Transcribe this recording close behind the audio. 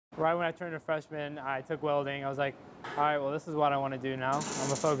Right when I turned a freshman, I took welding. I was like, all right, well, this is what I want to do now. I'm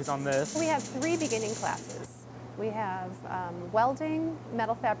gonna focus on this. We have 3 beginning classes. We have welding,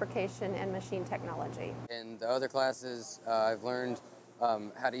 metal fabrication, and machine technology. In the other classes, I've learned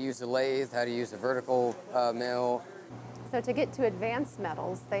how to use a lathe, how to use a vertical mill. So to get to advanced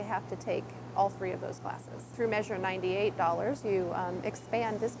metals, they have to take all 3 of those classes. Through Measure 98 you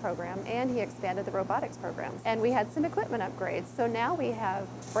expand this program, and he expanded the robotics program. And we had some equipment upgrades. So now we have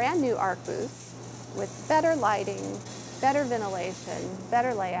brand new arc booths with better lighting, better ventilation,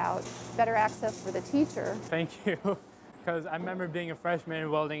 better layout, better access for the teacher. Thank you, because I remember being a freshman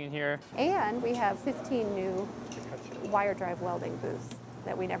welding in here. And we have 15 new wire drive welding booths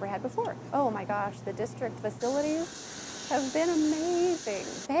that we never had before. Oh my gosh, the district facilities have been amazing.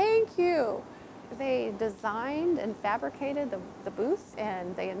 Thank you. They designed and fabricated the booths,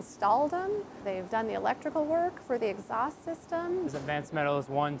 and they installed them. They've done the electrical work for the exhaust system. There's Advanced Metals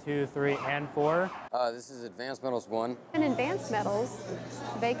 1, 2, 3, and 4. This is Advanced Metals 1. In Advanced Metals,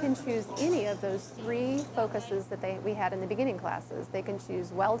 they can choose any of those 3 focuses that we had in the beginning classes. They can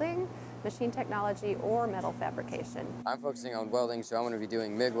choose welding, machine technology, or metal fabrication. I'm focusing on welding, so I'm going to be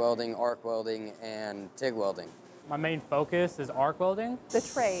doing MIG welding, arc welding, and TIG welding. My main focus is arc welding. The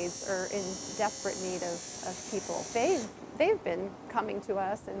trades are in desperate need of people. They've been coming to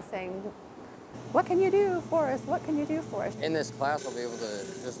us and saying, what can you do for us? What can you do for us? In this class, I'll be able to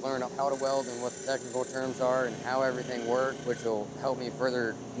just learn how to weld and what the technical terms are and how everything works, which will help me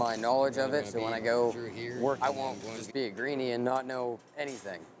further my knowledge of it. So when I go work, I won't just be a greenie and not know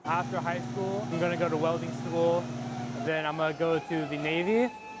anything. After high school, I'm going to go to welding school. Then I'm going to go to the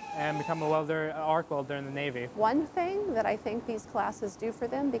Navy and become a welder, arc welder in the Navy. One thing that I think these classes do for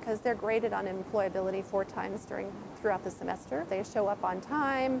them, because they're graded on employability 4 times throughout the semester, they show up on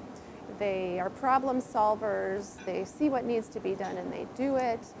time, they are problem solvers, they see what needs to be done and they do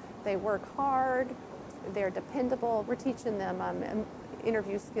it, they work hard, they're dependable. We're teaching them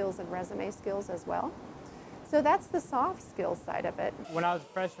interview skills and resume skills as well. So that's the soft skills side of it. When I was a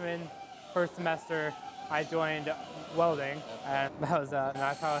freshman, first semester, I joined welding, and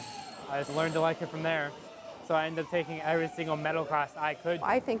that's how I just learned to like it from there. So I ended up taking every single metal class I could.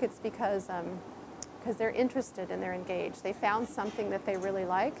 I think it's because they're interested and they're engaged. They found something that they really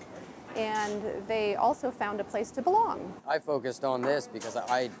like, and they also found a place to belong. I focused on this because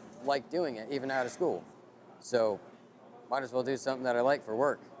I like doing it, even out of school. So might as well do something that I like for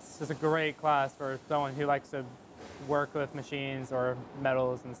work. It's just a great class for someone who likes to work with machines or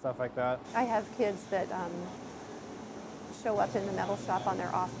metals and stuff like that. I have kids that show up in the metal shop on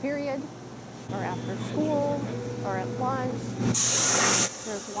their off period, or after school, or at lunch.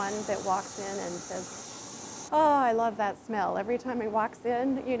 There's one that walks in and says, oh, I love that smell. Every time he walks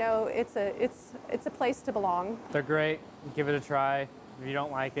in, you know, it's a place to belong. They're great. Give it a try. If you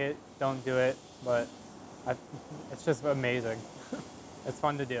don't like it, don't do it. But it's just amazing. It's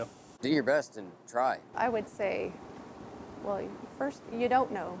fun to do. Do your best and try. I would say, well, first, you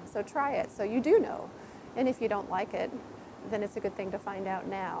don't know, so try it, so you do know. And if you don't like it, then it's a good thing to find out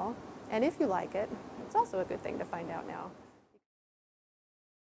now. And if you like it, it's also a good thing to find out now.